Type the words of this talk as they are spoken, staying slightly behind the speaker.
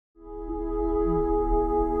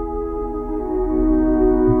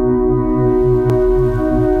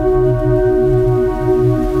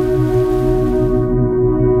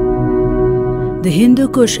Hindu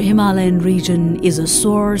Kush Himalayan region is a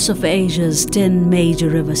source of Asia's 10 major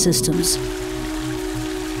river systems.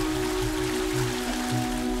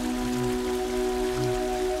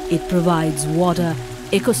 It provides water,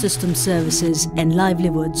 ecosystem services and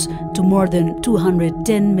livelihoods to more than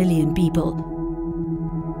 210 million people.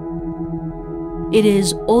 It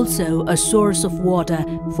is also a source of water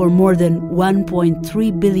for more than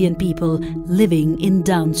 1.3 billion people living in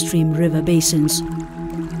downstream river basins.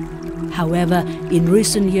 However, in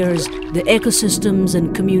recent years, the ecosystems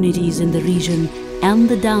and communities in the region and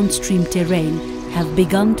the downstream terrain have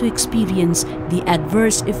begun to experience the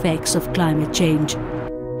adverse effects of climate change.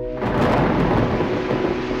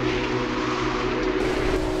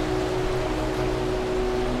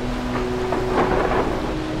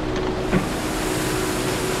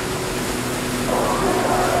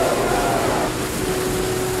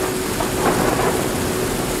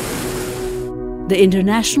 The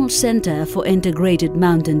International Center for Integrated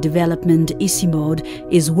Mountain Development,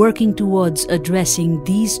 ICIMOD, is working towards addressing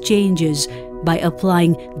these changes by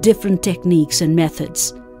applying different techniques and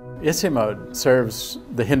methods. ICIMOD serves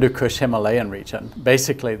the Hindu Kush Himalayan region.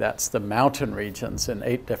 Basically, that's the mountain regions in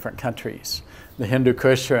 8 different countries. The Hindu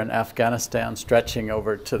Kush are in Afghanistan, stretching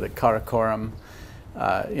over to the Karakoram,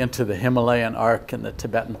 into the Himalayan arc and the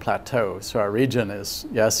Tibetan plateau. So our region is,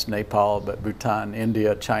 yes, Nepal, but Bhutan,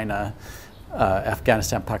 India, China,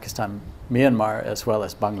 Afghanistan, Pakistan, Myanmar, as well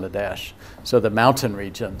as Bangladesh. So the mountain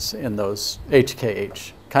regions in those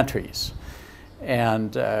HKH countries.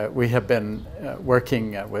 And we have been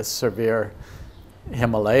working with SERVIR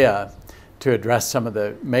Himalaya to address some of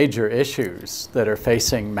the major issues that are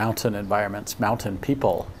facing mountain environments, mountain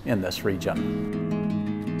people in this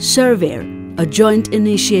region. SERVIR, a joint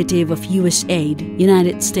initiative of USAID,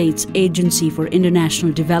 United States Agency for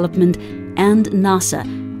International Development, and NASA,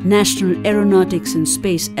 National Aeronautics and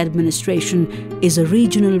Space Administration, is a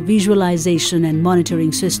regional visualization and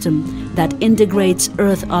monitoring system that integrates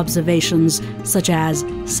Earth observations such as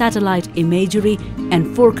satellite imagery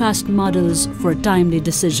and forecast models for timely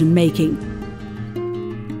decision-making.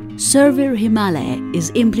 SERVIR Himalaya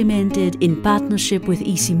is implemented in partnership with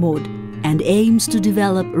ICIMOD and aims to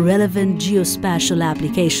develop relevant geospatial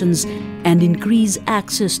applications and increase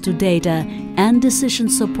access to data and decision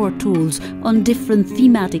support tools on different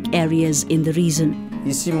thematic areas in the region.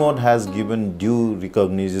 ICIMOD has given due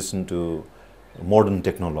recognition to modern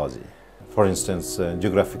technology. For instance,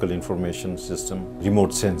 geographical information system,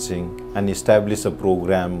 remote sensing, and established a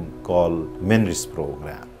program called MENRIS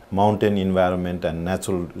program, Mountain Environment and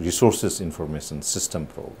Natural Resources Information System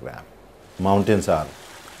program. Mountains are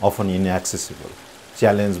often inaccessible,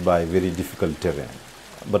 challenged by very difficult terrain.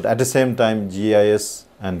 But at the same time, GIS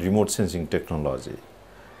and remote sensing technology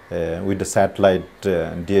with the satellite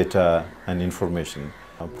data and information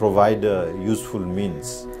provide a useful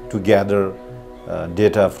means to gather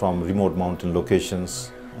data from remote mountain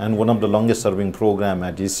locations. And one of the longest serving program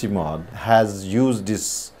at ICIMOD has used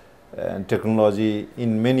this technology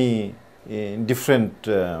in many different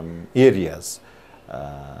areas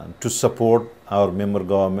to support our member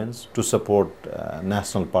governments, to support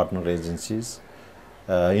national partner agencies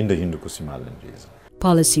in the Hindu Kush Himalayan region.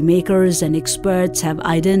 Policymakers and experts have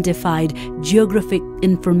identified geographic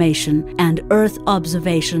information and Earth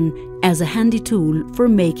observation as a handy tool for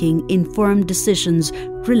making informed decisions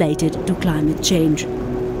related to climate change.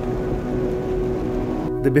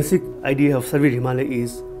 The basic idea of SERVIR Himalaya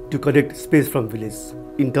is to connect space from village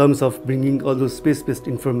in terms of bringing all those space-based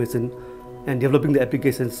information and developing the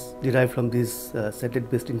applications derived from this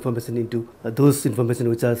satellite-based information into those information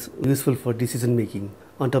which are useful for decision making.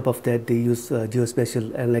 On top of that, they use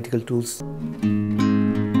geospatial analytical tools.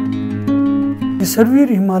 The SERVIR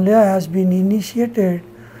Himalaya has been initiated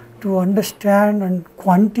to understand and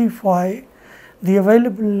quantify the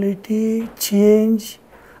availability, change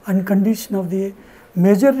and condition of the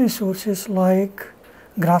major resources like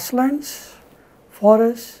grasslands,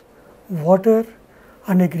 forests, water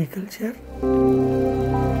and agriculture.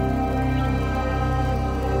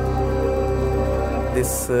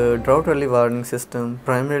 This drought early warning system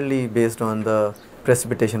primarily based on the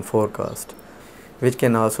precipitation forecast, which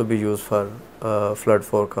can also be used for flood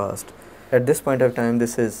forecast. At this point of time,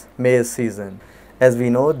 this is maize season. As we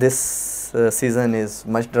know, this season is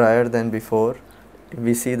much drier than before.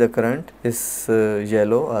 We see the current is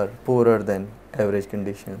yellow or poorer than average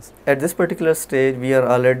conditions. At this particular stage, we are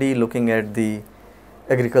already looking at the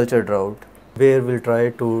agriculture drought, where we'll try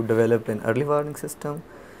to develop an early warning system.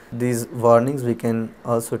 These warnings we can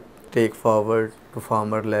also take forward to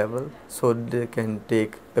farmer level so they can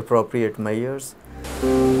take appropriate measures.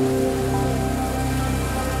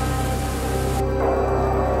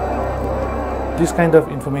 This kind of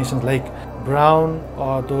information like brown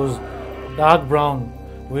or those dark brown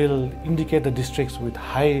will indicate the districts with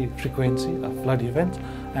high frequency of flood events,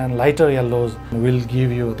 and lighter yellows will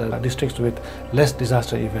give you the districts with less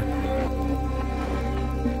disaster event.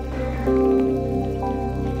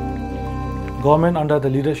 Government under the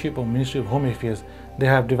leadership of Ministry of Home Affairs, they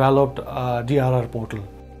have developed a DRR portal.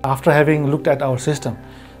 After having looked at our system,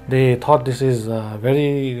 they thought this is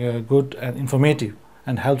very good and informative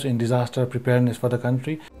and helps in disaster preparedness for the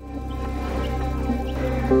country.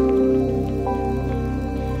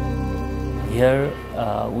 Here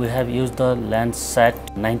we have used the Landsat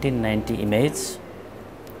 1990 image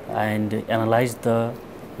and analyzed the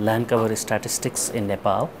land cover statistics in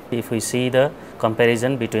Nepal. If we see the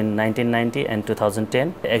comparison between 1990 and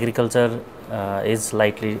 2010, agriculture is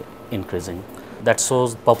slightly increasing. That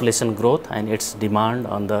shows population growth and its demand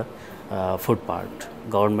on the food part.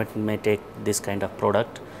 Government may take this kind of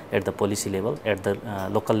product at the policy level, at the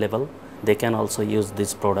local level. They can also use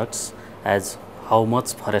these products as how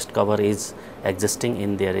much forest cover is existing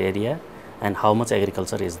in their area and how much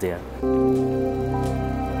agriculture is there.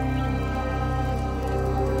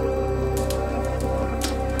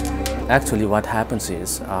 Actually, what happens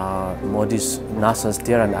is MODI's NASA's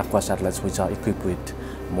Terra and Aqua satellites, which are equipped with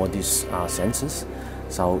MODI's sensors,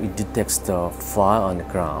 so it detects the fire on the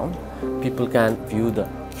ground. People can view the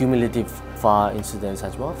cumulative fire incidents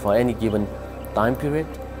as well for any given time period.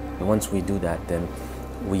 Once we do that, then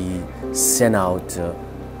we send out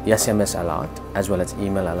SMS alert as well as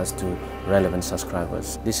email alerts to relevant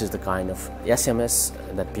subscribers. This is the kind of SMS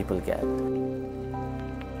that people get.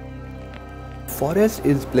 Forest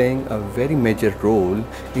is playing a very major role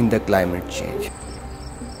in the climate change.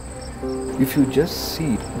 If you just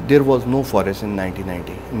see, there was no forest in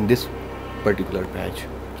 1990 in this particular patch.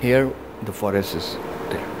 Here the forest is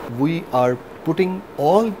there. We are putting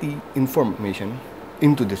all the information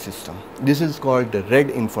into the system. This is called the red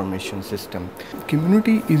information system.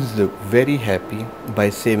 Community is very happy by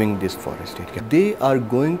saving this forest area. They are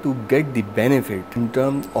going to get the benefit in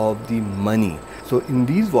terms of the money. So in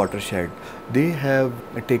these watershed, they have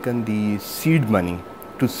taken the seed money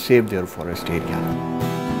to save their forest area.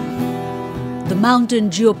 The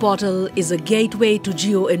Mountain Geoportal is a gateway to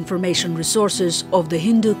geo-information resources of the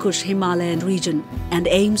Hindu Kush Himalayan region and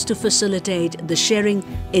aims to facilitate the sharing,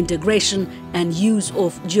 integration and use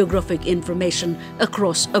of geographic information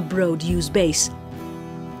across a broad use base.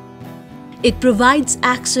 It provides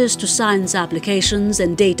access to science applications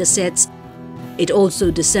and data sets. It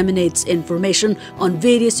also disseminates information on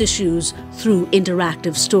various issues through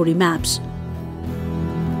interactive story maps.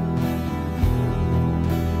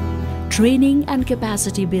 Training and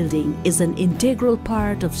capacity building is an integral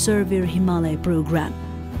part of SERVIR Himalaya program.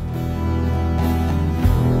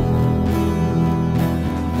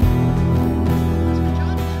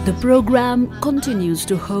 The program continues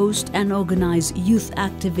to host and organize youth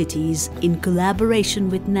activities in collaboration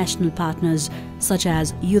with national partners such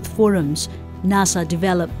as youth forums,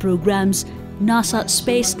 NASA-developed programs, NASA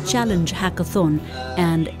Space Challenge Hackathon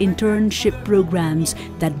and internship programs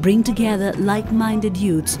that bring together like-minded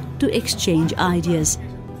youths to exchange ideas.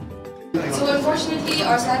 So unfortunately,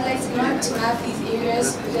 our satellites cannot map these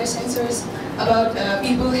areas with their sensors about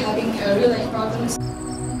people having real-life problems.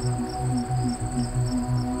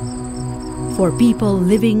 For people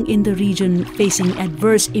living in the region facing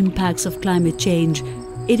adverse impacts of climate change,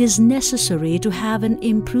 it is necessary to have an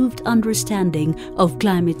improved understanding of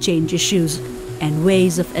climate change issues and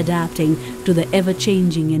ways of adapting to the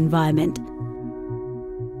ever-changing environment.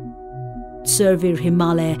 SERVIR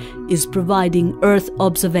Himalaya is providing Earth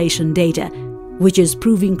observation data, which is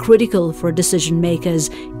proving critical for decision makers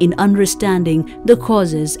in understanding the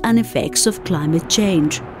causes and effects of climate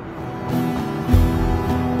change.